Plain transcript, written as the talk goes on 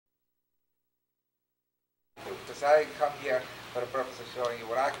because I didn't come here for the purpose of showing you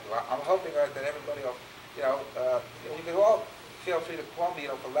what I can do. I'm hoping that everybody will, you can all feel free to call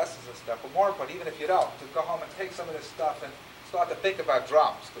me, for lessons and stuff. But more important, even if you don't, to go home and take some of this stuff and start to think about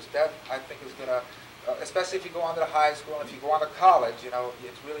drums, because that I think is going to, especially if you go on to high school and if you go on to college,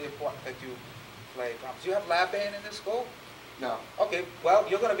 it's really important that you play drums. Do you have lap band in this school? No. Okay, well,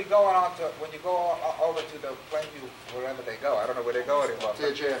 you're going to be going on to, when you go over to the Plainview, wherever they go, I don't know where they go anymore. To the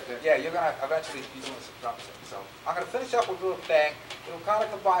JFK. Yeah, you're going to eventually be doing some drum sets. So I'm going to finish up with a little thing. It'll kind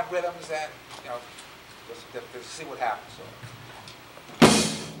of combine rhythms and, just to see what happens. So.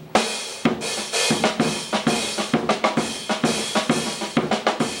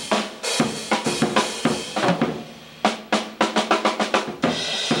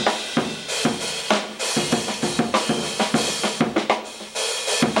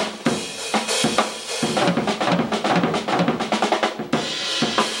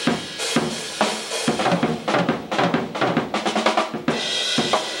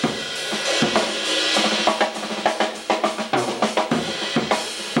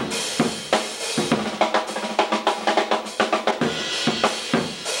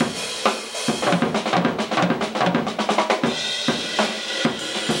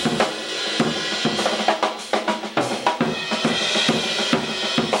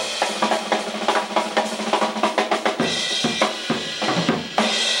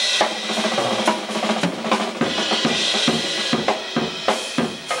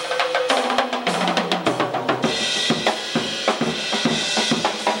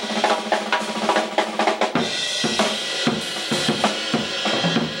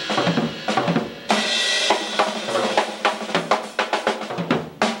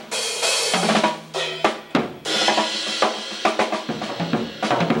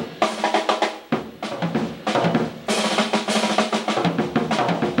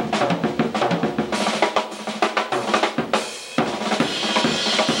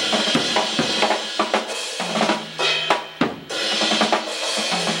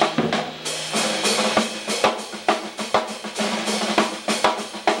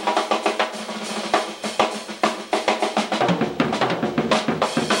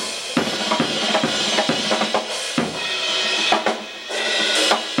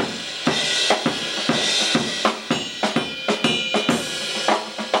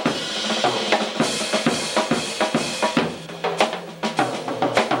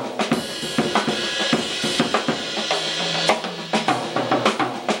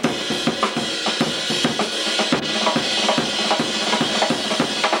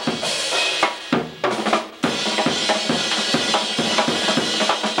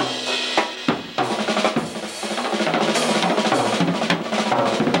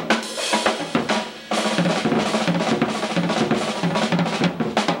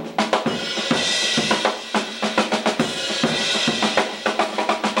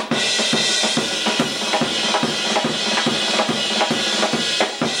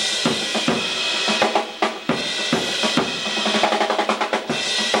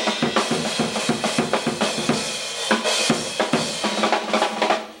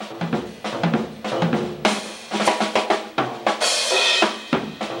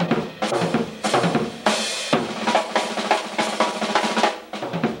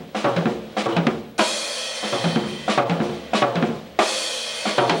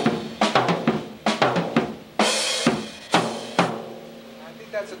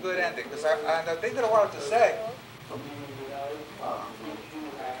 That's a good ending, because and the thing that I wanted to say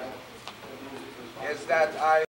is that I